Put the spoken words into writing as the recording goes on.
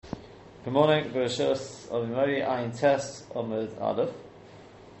Good morning, Bereshus Avimori Ayin Tes Amud Aleph.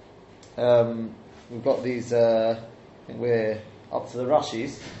 We've got these. I think we're up to the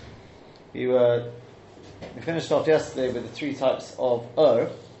Rashis. We finished off yesterday with the three types of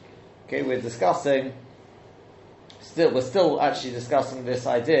Okay, we're still actually discussing this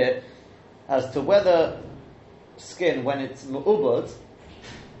idea as to whether skin, when it's mu'ubad,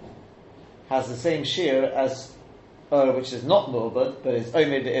 has the same shear as which is not mu'ubad but is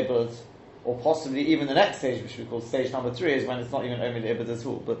omed ibad. Or possibly even the next stage, which we call stage number 3, is when it's not even Omid Ibad at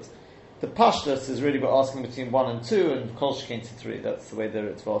all. But the Pashtus is really we're asking between 1 and 2, and Kol Shekin to 3. That's the way the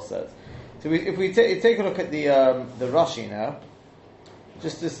Ritva says. So if we take a look at the Rashi now,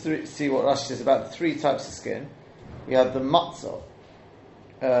 just to see what Rashi says about the three types of skin, we have the Matzah.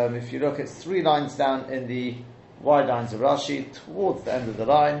 If you look, it's 3 lines down in the wide lines of Rashi, towards the end of the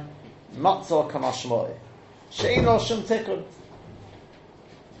line, Matzah Kamashmoi. She'in lo shum tikkun.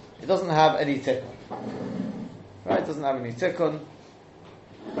 It doesn't have any tikkun. Right? It doesn't have any tikkun.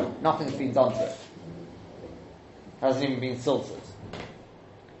 Nothing's been done to it. Hasn't even been salted.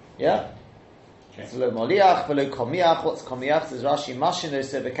 Yeah? It's lo moliach, velo komiach. What's komiach? Says Rashi, mashin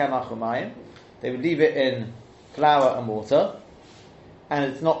oseh b'kemach u'mayim. They would leave it in flour and water.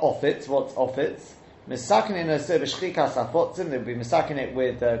 And it's not off it. What's off it? Misakin in oseh b'shchikas afotzim. They would be misakin it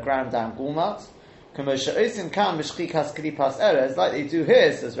with ground down gulmat. Like they do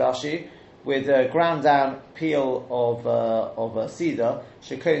here, says Rashi, with a ground down peel of a cedar,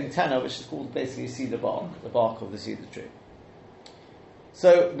 shekon tena, which is called basically cedar bark, the bark of the cedar tree.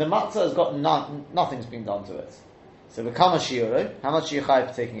 So the matzah has got nothing's been done to it. So the kama shiuru, how much are you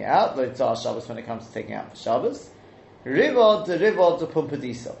chayav for taking it out? Lo tzar Shabbos when it comes to taking it out for Shabbos. Rivod de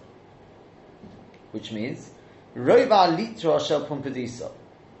pumpadisa, which means roiva litra shel pumpadisa.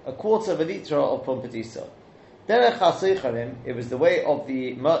 A quarter of a litra of pumpadisa. Derech ha'seicharim, it was the way of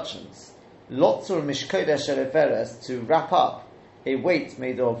the merchants, lotzur mishkodesh shereferes, to wrap up a weight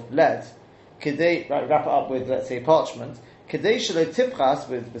made of lead, wrap it up with, let's say, parchment, kedei shelo tivchas,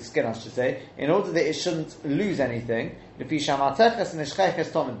 with skin, I should say, in order that it shouldn't lose anything, because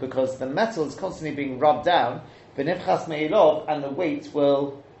the metal is constantly being rubbed down, v'nivchas me'ilov, and the weight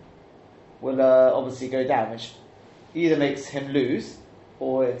will obviously go down, which either makes him lose,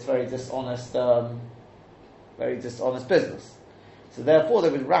 or it's very dishonest business. So therefore they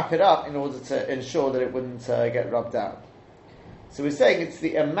would wrap it up in order to ensure that it wouldn't get rubbed down. So we're saying it's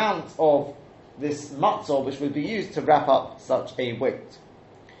the amount of this matzah which would be used to wrap up such a weight.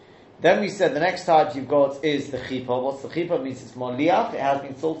 Then we said the next type you've got is the chippah. What's the chippah? It means it's moliach, it has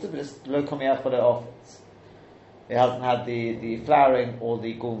been salted, but it's lo komiach for the offense. It hasn't had the flouring or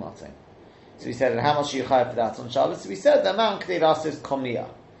the gulnutting. So we said, and how much are you chayav for that on Shabbos? So we said the amount k'dei ras is komiyah.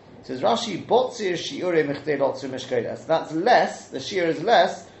 Says Rashi, botzir shiure mechdei lotzur mishkodesh. That's less. The shear is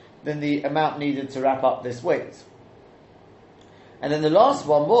less than the amount needed to wrap up this weight. And then the last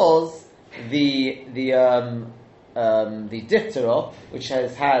one was the diphthera, which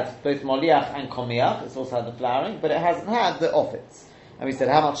has had both moliach and komiyach. It's also had the flouring, but it hasn't had the offits. And we said,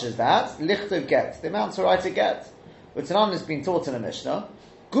 how much is that? Lichtov get. The amount to write a get. Utanan has been taught in a Mishnah.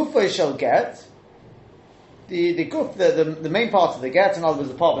 Gufay shall get the guf, the main part of the get, in other words,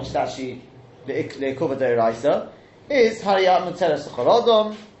 the part which is actually the ikva deiraisa, is hariyat muteres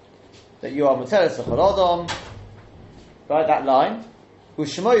charodom, that you are muteres charodom, right? That line,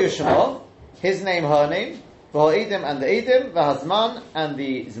 ushmo, his name, her name, v'ha'edim and the edim, v'hazman and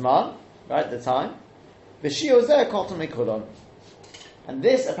the zman, right? The time, v'shiyozeh koton mikulon, and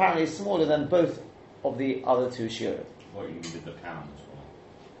this apparently is smaller than both of the other two shiurim. What you needed the pounds.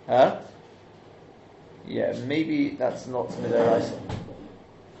 Yeah, maybe that's not midaraisa.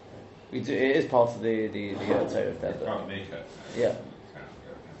 We do. It is part of the Torah of that. Can't make it. Yeah.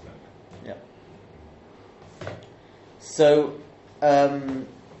 Yeah. So,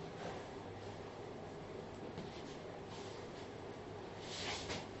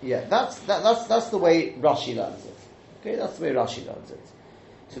 yeah, that's the way Rashi learns it. Okay, that's the way Rashi learns it.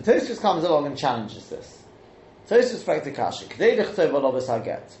 So Tosfos comes along and challenges this. Tosfos praktikasha. K'dei lichtov alobas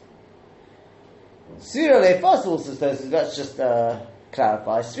haget. Svirale, first of all, says Tosfos, let's just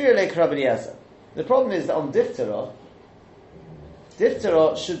clarify. Svirale Rabbi Eliezer. The problem is that on diphthera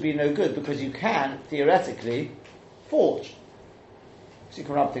should be no good because you can, theoretically, forge. So you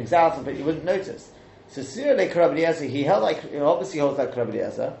can rub things out, but you wouldn't notice. So Svirale Rabbi Eliezer, he obviously holds like Rabbi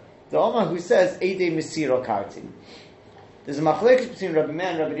Eliezer. The Omar who says, Eidei Mesira Karti. There's a machlekes between Rabbi Meir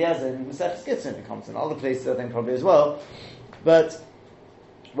and Rabbi Eliezer in Masechtas Gittin. It comes in other places, I think, probably as well. But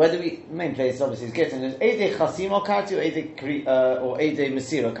main place obviously is Gittin. Is Eidei Chasimo Karti or Eidei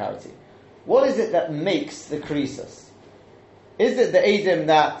Mesira Karti? What is it that makes the krisos? Is it the Eidim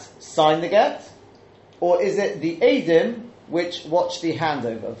that sign the get, or is it the Eidim which watch the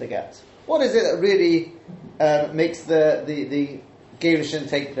handover of the get? What is it that really makes the Gerushin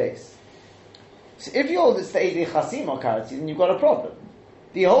take place? So if you're it's the Eidim Chasim or Karati, then you've got a problem.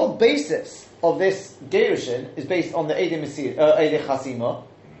 The whole basis of this Gerushin is based on the Eidim Chasima,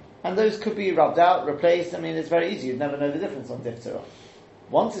 and those could be rubbed out, replaced. I mean, it's very easy. You'd never know the difference on Diftera.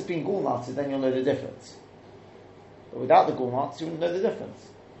 Once it's been gulnated, then you'll know the difference. But without the gulnats, you wouldn't know the difference.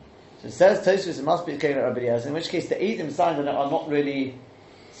 So it says Tosfos it must be Keirat Rabbi Eliezer, in which case the Eidim signed on it are not really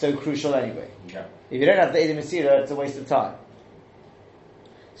so crucial anyway. Yeah. If you don't have the Eidim Mesira, it's a waste of time.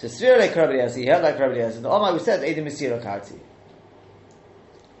 So Svira like Rabbi Eliezer, he held like Rabbi Eliezer. The Omar we said Eidim Mesira Karti.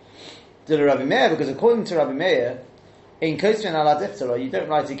 Did a Rabbi Meir, because according to Rabbi Meir, in Kosrin ala Diftera, you don't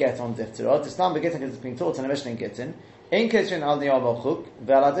write a get on Diftera. To stand by Gittin, because it's being taught in a Mishnah in Gittin. In Kosrin al Niyam Chuk,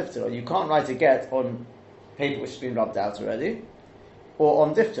 Ve'ala Diftera. You can't write a get on paper which has been rubbed out already, or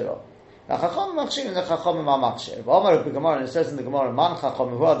on Diftera. The Chacham Machshir and the Chacham Machshir. Omar of the Gemara, and it says in the Gemara, Man Chacham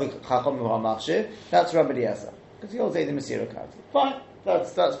who are the Chacham who are Machshir, that's Rabbi Eliezer. Because he holds Eidim Mesira Karti. Fine,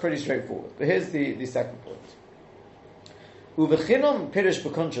 that's pretty straightforward. But here's the second point. Uvechinum Pirish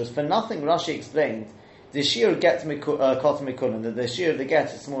Bekuntras, for nothing Rashi explained, the shear get Kotam Mikulim, that the shear of the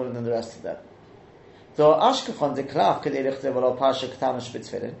get is smaller than the rest of them. So Ashkefon de Klaf Kederichte V'lo Parsha Ketamish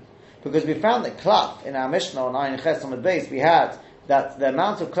B'Tfilin, because we found that Klaf in our Mishnah on Ayin Ches on the base, we had that the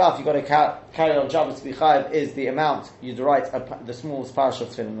amount of Klaf you've got to carry on Shabbos to be chayiv is the amount you'd write the smallest Parsha of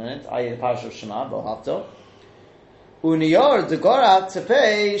Tfilin in it, i.e. the Parsha of Shema, B'Hafto. Uniyar Degora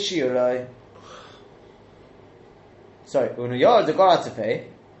Tefei Shirai. Sorry, Uniyar Degora Tefei.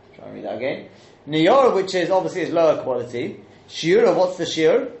 Try and read that again. Niyar, which is obviously is lower quality. Shira, what's the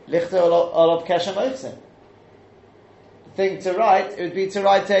shir? Lichter Olov Keshem Oitzim. The thing to write, it would be to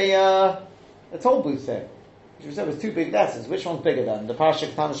write a toll booth thing. Which we said was two big letters. Which one's bigger then? The Parsha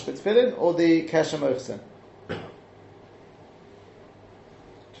Ketana Spitzfilin or the Keshem Oitzim?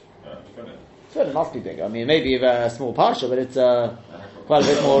 Tefillin must be bigger. I mean, maybe a small Parsha, but it's quite a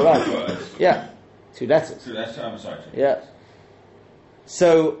bit more right. Yeah. Two letters. I'm sorry. Yeah.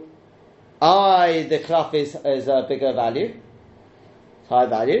 So, the klaf is a bigger value, high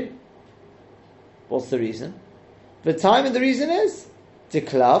value. What's the reason? The time and the reason is the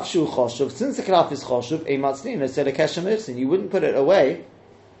klaf shu choshuv. Since the klaf is choshuv, a matzlin instead of keshem ochsin, you wouldn't put it away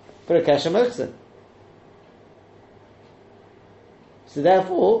for a keshem ochsin. So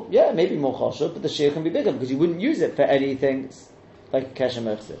therefore, yeah, maybe more choshuv, but the shear can be bigger because you wouldn't use it for anything like keshem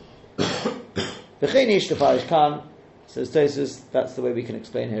ochsin. V'cheinish the parish kan, says Tosfos, that's the way we can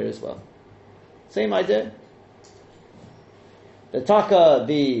explain here as well. Same idea. The taka,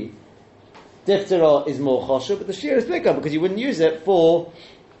 the diftera is more choshev, but the shear is bigger because you wouldn't use it for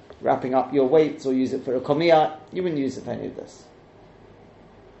wrapping up your weights or use it for a komiyah. You wouldn't use it for any of this.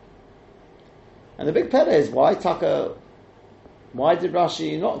 And the big pele is why taka. Why did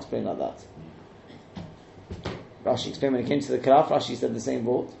Rashi not explain like that? Rashi explained when it came to the kalaf. Rashi said the same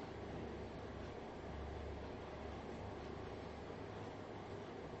word.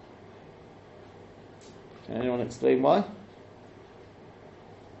 Can anyone explain why?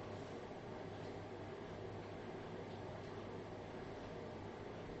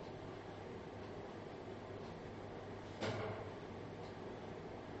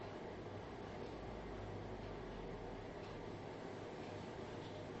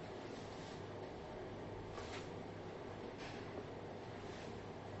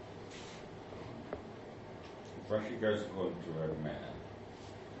 Rashi goes according to Rabbi Meir,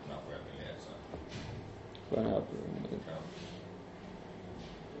 not Rabbi Eliezer.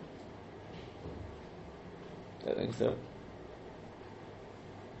 I think so.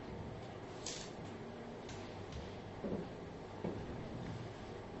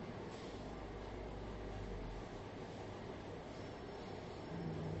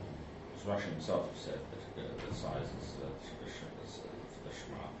 Rashi himself said that the size is the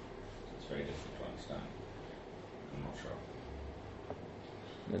Shema. So it's very difficult to understand. I'm not sure.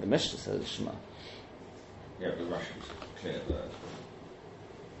 No, the Mishnah says Shema. Yeah, but Rashi was clear that.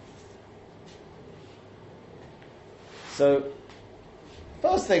 So,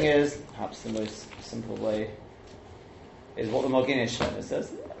 first thing is, perhaps the most simple way, is what the Mogin Shlomo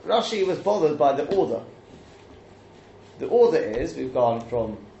says. Rashi was bothered by the order. The order is, we've gone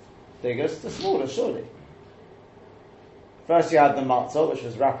from biggest to smaller, surely. First you had the matzah, which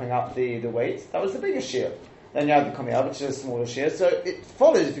was wrapping up the weight. That was the biggest shear. Then you had the komiyah, which is a smaller shear. So it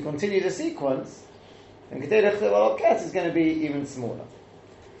follows, if you continue the sequence, then Kedei Rechta V'Lo Ket is going to be even smaller.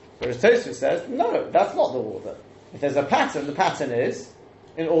 Whereas Tosfos says, no, that's not the order. If there's a pattern, the pattern is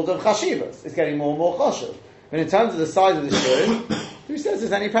in order of chashivas. It's getting more and more chashuv. But in terms of the size of the shirin, who says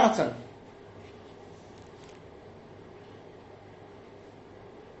there's any pattern?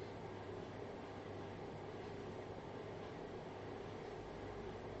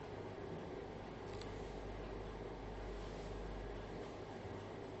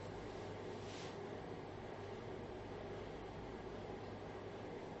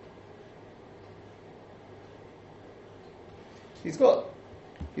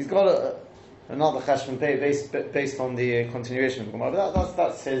 He's got another cheshbon based on the continuation of the Gemara. But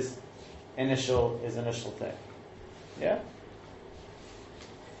that's his initial thing. Yeah.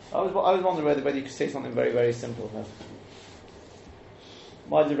 I was wondering whether you could say something very, very simple here.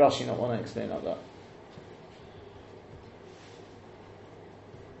 Why did Rashi not want to explain like that?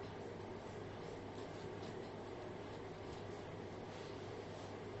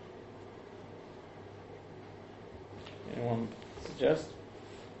 Anyone suggest?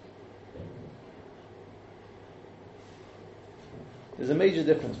 There's a major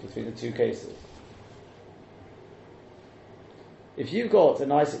difference between the two cases. If you've got a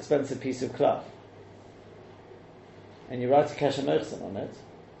nice expensive piece of cloth and you write a kesher mochsen on it,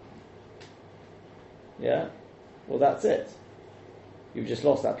 yeah, well that's it. You've just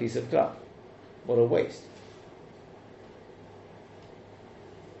lost that piece of cloth. What a waste.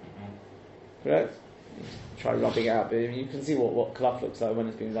 Correct? Try rubbing it out, but you can see what cloth looks like when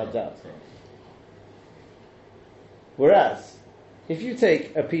it's being rubbed out. Whereas, if you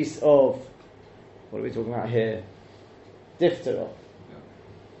take a piece of, what are we talking about here? Diphtheria,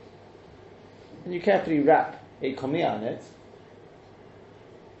 and you carefully wrap a komiyah on it,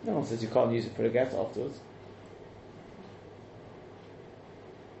 no one says you can't use it for a get afterwards.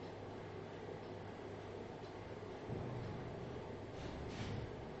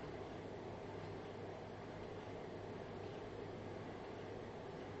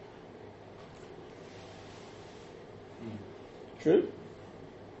 True?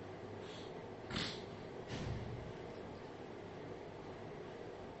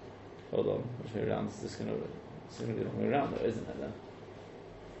 Hold on, which way around is this going to be the wrong way around though, isn't it then?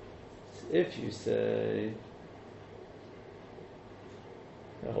 So if you say,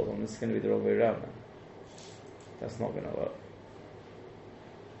 oh, hold on, this is going to be the wrong way around now. That's not going to work.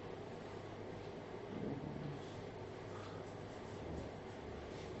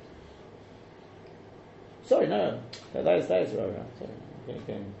 Sorry, no, that is the wrong way around. Sorry,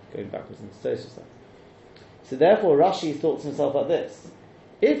 going backwards into Tosfos. So therefore, Rashi thought to himself like this: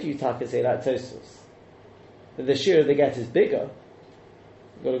 if you say like Tosfos, that the shear of the get is bigger,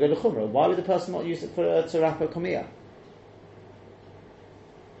 you've got to go to Chumrah. Why would the person not use it to wrap a komiyah?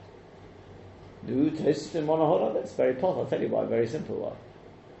 Do Tosfos in Monahola? That's very powerful. I'll tell you why. Very simple why.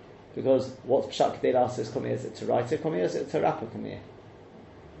 Because what's Pshat Kedei L'Asos komiyah? Is it to write a komiyah? Is it to wrap a komiyah?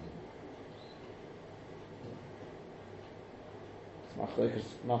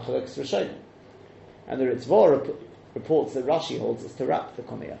 Machlokes Rishonim. And the Ritzvah reports that Rashi holds us to wrap the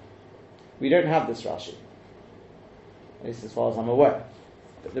komiyah. We don't have this Rashi, at least as far as I'm aware.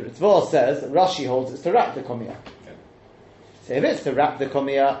 But the Ritzvah says that Rashi holds us to wrap the komiyah. Yeah. So if it's to wrap the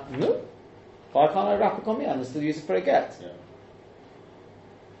komiyah, no. Why can't I wrap a komiyah and still use it for a get? Yeah.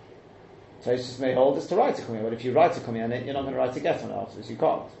 Tosfos may hold us to write a komiyah, but if you write a komiyah on it, you're not going to write a get on it afterwards. You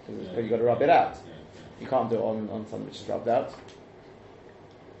can't, because you've got to rub it out. Yeah. You can't do it on something which is rubbed out.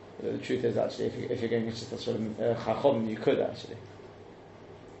 The truth is, actually, if you're going to just a sort of chachom, you could actually.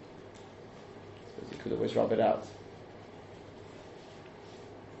 Because you could always rub it out.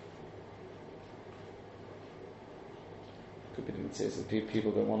 Could be the mitzvah that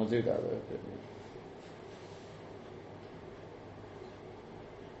people don't want to do that, though.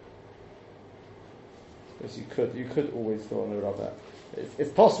 Because you could always go on a rub out.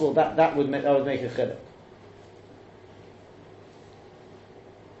 It's possible that would make a chilek.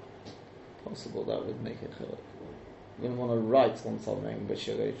 Possible that would make it chilek. You don't want to write on something which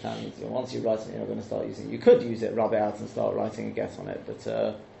you're going to plan to. Once you write it, you're not going to start using it. You could use it, rub it out, and start writing a get on it, but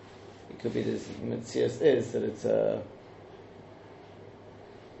it could be this mitzvah is that it's the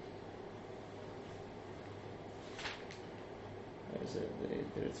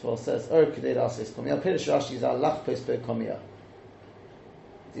Ritzvah says, Kedei L'Asos komiyah. Pirish Rashi is alach pos per komiyah.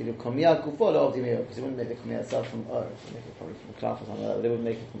 The komiyah gufo lo avdim, because they wouldn't make the komiyah itself from they make it probably from klaf or something like that, but they wouldn't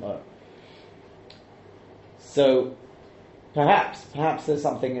make it from So, perhaps there's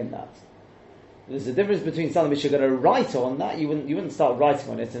something in that. There's a difference between something which you're going to write on that. You wouldn't start writing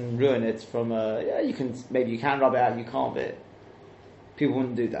on it and ruin it from you can rub it out, you can't, but people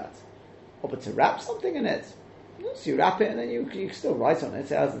wouldn't do that. But to wrap something in it, so you wrap it and then you can still write on it.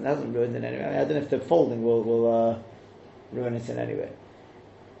 It hasn't ruined it in any way. I don't know if the folding will ruin it in any way.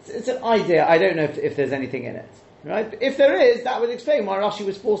 It's an idea. I don't know if there's anything in it, right? But if there is, that would explain why Rashi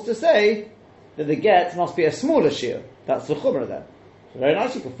was forced to say that the get must be a smaller shear. That's the chumrah then. So very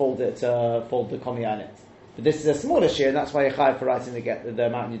nice, you can fold the komiyah in it. But this is a smaller shear, and that's why you're chayav for writing the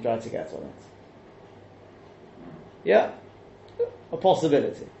amount you try to get on it. Yeah, a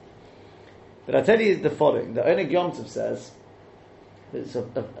possibility. But I tell you the following: the Oneg Yom Tov says it's a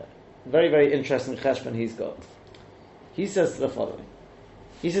very, very interesting cheshbon he's got. He says the following.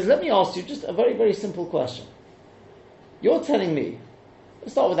 He says, let me ask you just a very, very simple question. You're telling me,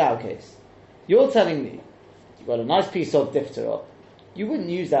 let's start with our case. You're telling me, you've got a nice piece of difterah, you wouldn't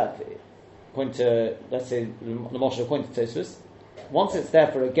use that, according to, let's say, the Moshe, according to Tosfos, once it's there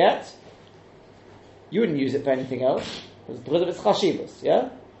for a get, you wouldn't use it for anything else, because of its chashivas, yeah?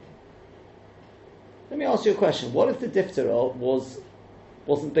 Let me ask you a question. What if the difterah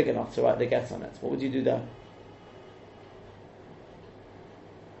wasn't big enough to write the get on it? What would you do there?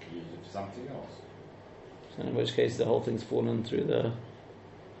 Use it for something else. So in which case the whole thing's fallen through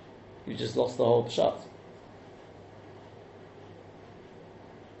you just lost the whole pshat.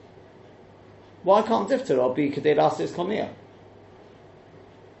 Why can't difterah be kedei lasis komiyah?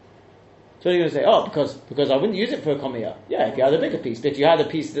 So you're going to say, oh, because I wouldn't use it for a komiyah. Yeah, if you had a bigger piece. But if you had a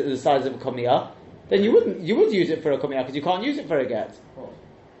piece the size of a komiyah, then you would use it for a komiyah because you can't use it for a get. Of course.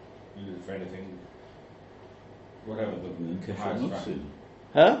 Use it for anything, whatever the Kesher highest Mutsu. value.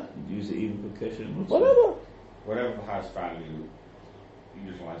 Huh? Use it even for Kesher Mutsu. Whatever. Whatever the highest value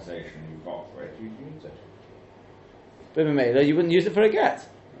utilization you've got for it, you can use it. But you wouldn't use it for a get.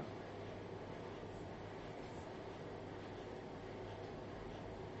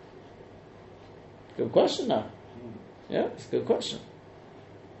 Good question now. Yeah, it's a good question.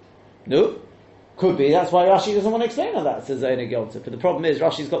 No. Could be, that's why Rashi doesn't want to explain all that, says Oneg Yom Tov. But the problem is,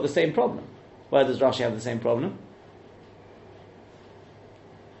 Rashi's got the same problem. Where does Rashi have the same problem?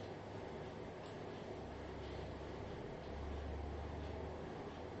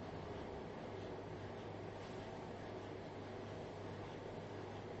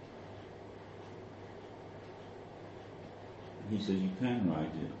 He says you can write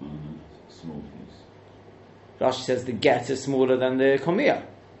it on a small piece. Rashi says the get is smaller than the komiyah.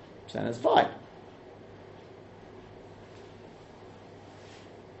 So then it's fine.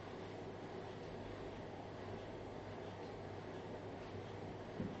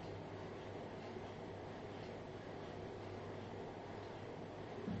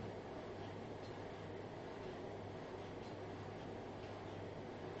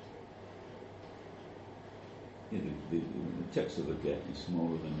 Yeah, the text of a get is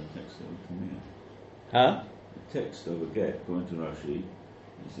smaller than the text of a Kamiyah. Huh? The text of a get, according to Rashi,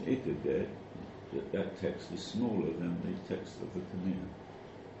 is the Ikka get. That text is smaller than the text of the Kamiyah.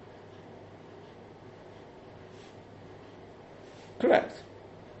 Correct.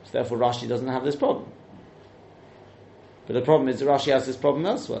 So therefore Rashi doesn't have this problem. But the problem is that Rashi has this problem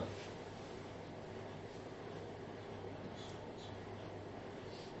elsewhere.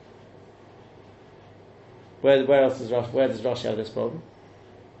 Where else does Rashi have this problem?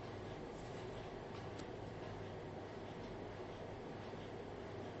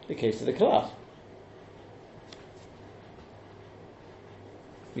 The case of the klaf.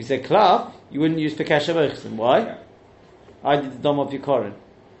 You said klaf, you wouldn't use for kesher mechsin. Why? Yeah. I did the dom of Yikorin.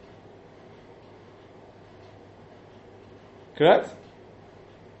 Correct?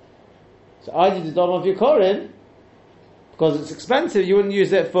 So I did the dom of Yikorin because it's expensive. You wouldn't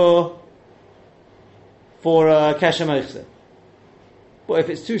use it for kesher mechsin. But if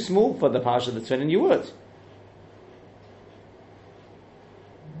it's too small for the parsha of the twin, you would.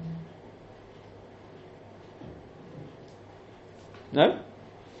 No?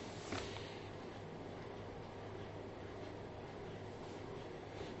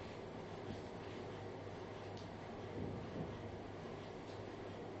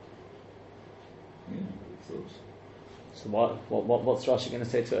 Yeah, of course. So what's Rashi going to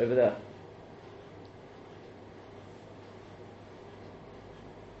say to it over there?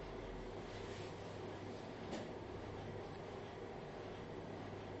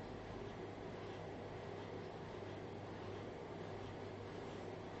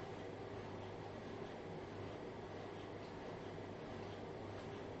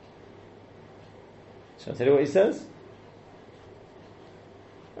 Shall I tell you what he says?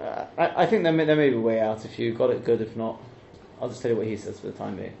 I think there may be a way out if you got it good. If not, I'll just tell you what he says for the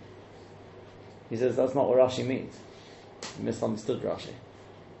time being. He says that's not what Rashi means. You misunderstood Rashi.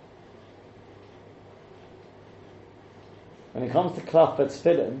 When it comes to klaf and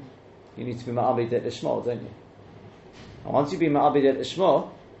tefillin, you need to be ma'abid et ishma, don't you? And once you be ma'abid et ishma,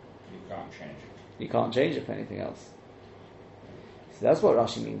 You can't change it. you can't change it for anything else. So that's what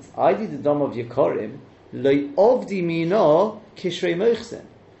Rashi means. Aidi the dam of Yikorim, loy ovdi mina kishrei moichsin.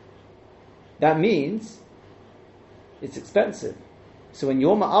 That means it's expensive. So when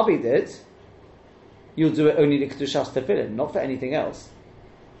you're ma'abid it, you'll do it only to kedushas tefillin, not for anything else.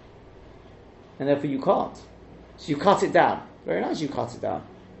 And therefore you can't. So you cut it down. Very nice, you cut it down.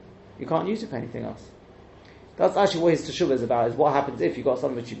 You can't use it for anything else. That's actually what his teshuvah is about, is what happens if you've got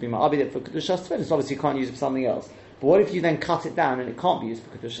something which you've been ma'abid it for kedushas tefillin. So obviously you can't use it for something else. But what if you then cut it down and it can't be used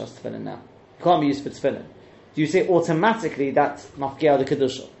for kedushas tefillin now? It can't be used for tefillin. Do you say automatically that's mafkiah the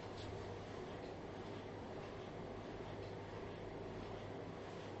kedusha?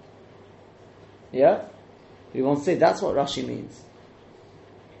 Yeah? We won't say that's what Rashi means.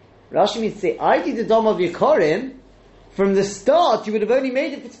 Rashi means to say, I did the dom of Yikorim, from the start you would have only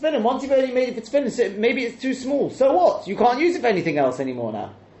made it for tefillin. Once you've only made it for tefillin, so maybe it's too small. So what? You can't use it for anything else anymore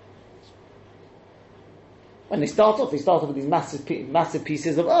now. When they start off with these massive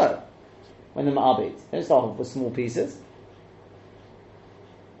pieces of earth. When they're ma'abed. They don't start off with small pieces.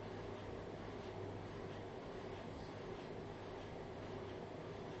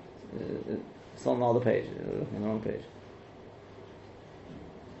 It's on the other page, on the wrong page.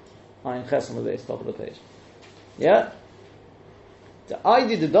 Ayin Ches on the base, top of the page. Yeah? I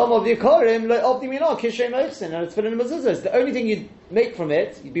did the dom of Yikorim, like of the minah, kishrei moichsin, and it's tefillin and mezuzahs. The only thing you'd make from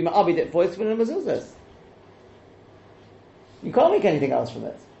it, you'd be ma'abed it for, is tefillin and mezuzahs. You can't make anything else from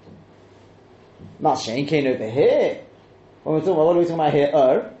it. Mashain came over here. When we're talking about, what are we talking about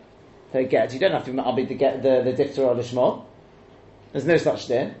here? To get. You don't have to be ma'abed to get the diftar or the shmo. There's no such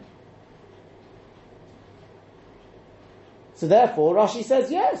thing. So therefore, Rashi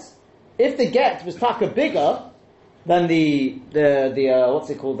says yes. If the get was taka bigger than the what's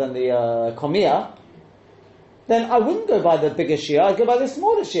it called, than the komiyah, then I wouldn't go by the bigger shia, I'd go by the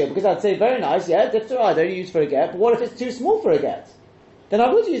smaller shia, because I'd say, very nice, yeah, diftar I'd only use for a get, but what if it's too small for a get? Then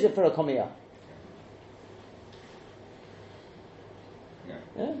I would use it for a komiyah.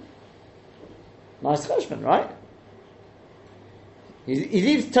 Yeah. Nice cheshbon, right? He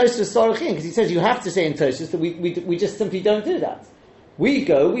leaves Tosfos Sorochin because he says you have to say in Tosfos that we just simply don't do that. We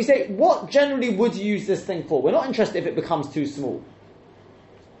say, what generally would you use this thing for? We're not interested if it becomes too small.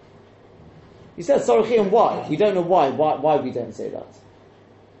 He says Sorochin, why? We don't know why we don't say that.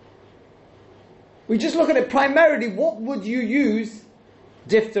 We just look at it primarily, what would you use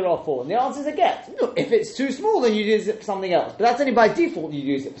diftarah for? And the answer is a get. Look, if it's too small, then you use it for something else. But that's only by default you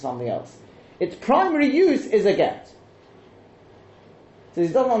use it for something else. Its primary use is a get. So he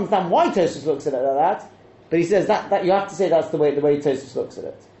doesn't understand why Tosfos looks at it like that, but he says that you have to say that's the way Tosfos looks at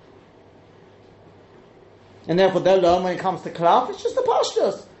it. And therefore they'll learn when it comes to klaf, it's just the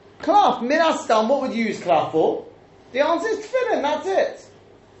pashtus. Klaf, minastam, what would you use klaf for? The answer is tefillin, that's it.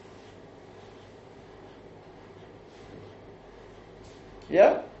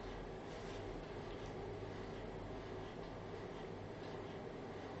 Yeah?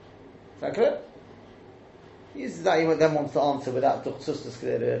 Is that clear? He then wants to answer without Duchsustus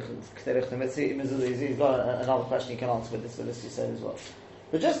He's got another question he can answer with this you said as well.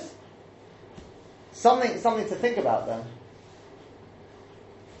 But just something to think about then.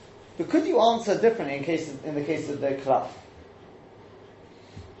 But could you answer differently in the case of the klaf?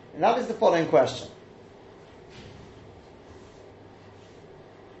 And that is the following question.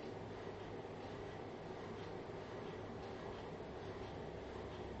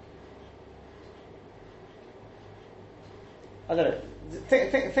 I don't know.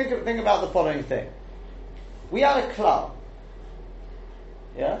 Think about the following thing. We had a klal.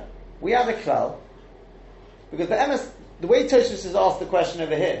 Yeah? We had a klal. Because the way Tosfos has asked the question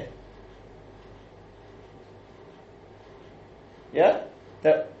over here. Yeah?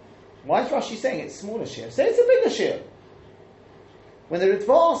 Why is Rashi saying it's smaller shear? Say it's a bigger shear. When the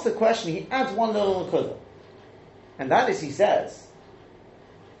Ritva asks the question, he adds one little nekuda. And that is, he says,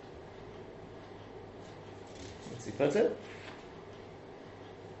 let's see, put it.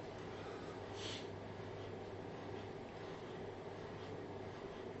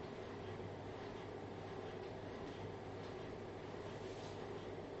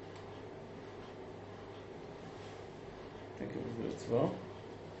 Well,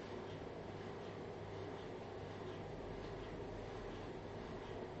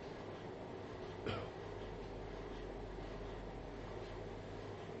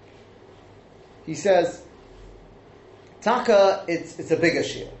 he says, Taka, it's a bigger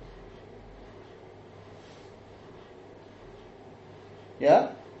shear.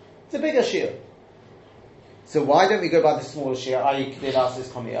 Yeah? It's a bigger shear. So why don't we go by the smaller shear, i.e. K'delas is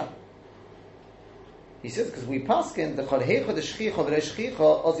Kamiyah? He says, because we paskin the Chalhecha, the Shchicha, the Shchicha,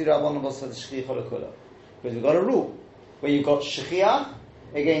 Ozi Rabban Avos, the Shchicha, the Kula. Because we've got a rule. where you've got shchiach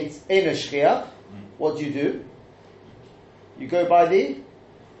against eno shchiach, what do? You go by the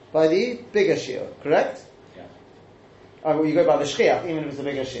bigger shear, correct? Yeah. Well, you go by the shchiach, even if it's a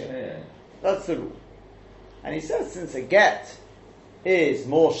bigger shear. Yeah. That's the rule. And he says, since a get is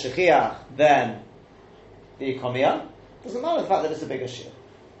more shchiach than the komiyah, doesn't matter the fact that it's a bigger shear.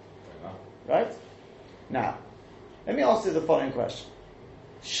 Right? Now, let me ask you the following question.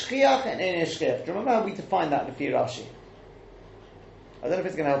 Shchiach and ein shchiach. Do you remember how we defined that in the Rashi? I don't know if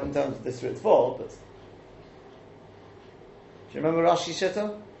it's going to help in terms of this Ritzvah, but do you remember Rashi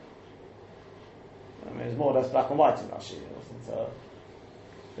Shitta? I mean, it's more or less black and white in Rashi.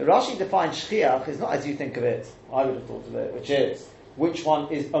 The Rashi defines shchiach is not as you think of it, I would have thought of it, which is, which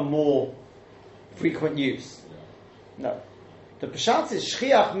one is a more frequent use? No. The Peshat is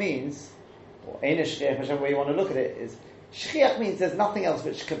shchiach means, or ein shchiach, whichever way you want to look at it, is shchiach means there's nothing else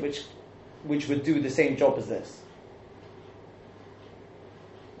which would do the same job as this.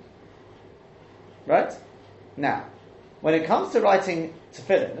 Right? Now, when it comes to writing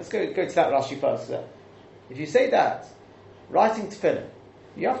tefillin, let's go to that Rashi first. So if you say that, writing tefillin,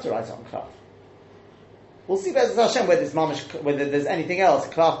 you have to write it on klaf. We'll see Hashem whether there's anything else,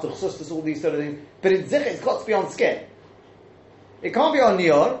 klaf, tuchsustus, all these sort of things. But in zich, it's got to be on skin. It can't be on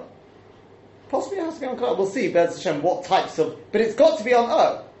nior. Possibly it has to be on klaf. We'll see Hashem what types of. But it's got to be on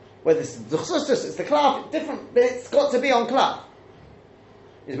o. Whether it's the tuchsustus, it's the klaf, different. But it's got to be on klaf.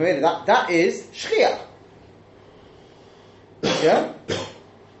 That is shchiach. Yeah?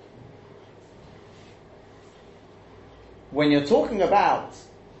 When you're talking about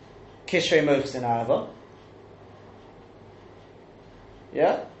kishrei mochsin, however,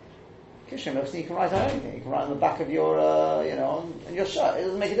 yeah? Kishrei mochsin, you can write on anything. You can write on the back of your, on your shirt. It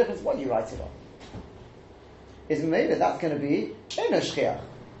doesn't make a difference what you write it on. Is maybe that's going to be eno shchiach.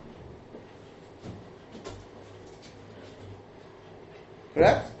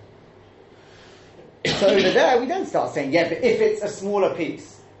 Correct? So over there, we don't start saying, yeah, but if it's a smaller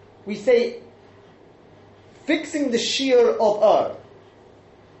piece, we say, fixing the shear of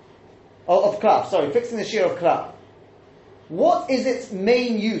klaf, fixing the shear of klaf. What is its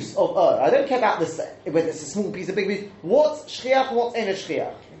main use of I don't care about this, whether it's a small piece, a big piece. What's shchiach, what's in a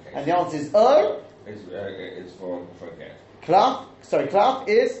shchiach? And the answer is It's for get. Klaf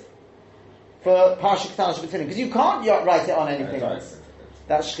is for parashik k'tana shebetfilim, because you can't write it on anything else.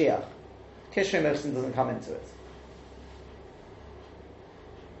 That's shchiach. Kishrei mochsin doesn't come into it.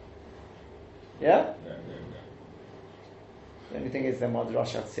 Yeah? Yeah. The only thing is then what the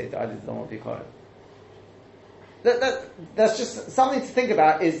Rashi have to say that I don't want to be correct. That's just something to think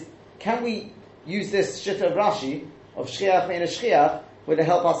about is, can we use this shitta of Rashi of shchiach me'ena shchiach would it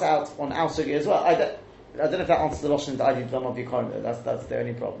help us out on our sugi as well? I don't know if that answers the Lashon that I did not be correct. That's the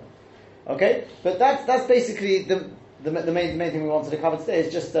only problem. Okay? But that's basically the main thing we wanted to cover today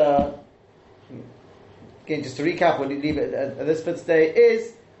is just again, just to recap, we'll leave it at this for today,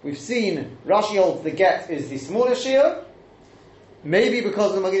 is we've seen Rashi holds the get is the smaller shear, maybe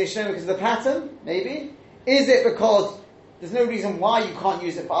because of the Magid Shlomo, because of the pattern, maybe. Is it because there's no reason why you can't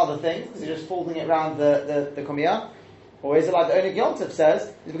use it for other things, because you're just folding it around the komiyah? Or is it like the Onik Yontif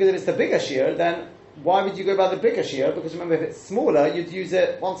says, is because if it's the bigger shear, then why would you go by the bigger shear? Because remember, if it's smaller, you'd use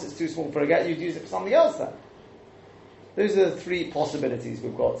it, once it's too small for a get, you'd use it for something else then. Those are the three possibilities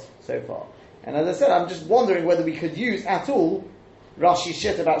we've got so far. And as I said, I'm just wondering whether we could use at all Rashi's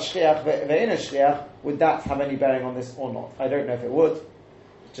shit about shchiach ve'ena shchiach. Would that have any bearing on this or not? I don't know if it would.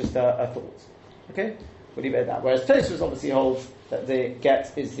 It's just a thought. Okay? We'll leave it at that. Whereas Tosfos obviously holds that the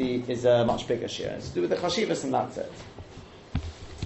get is a much bigger shear. It's to do with the chashivas and that's it.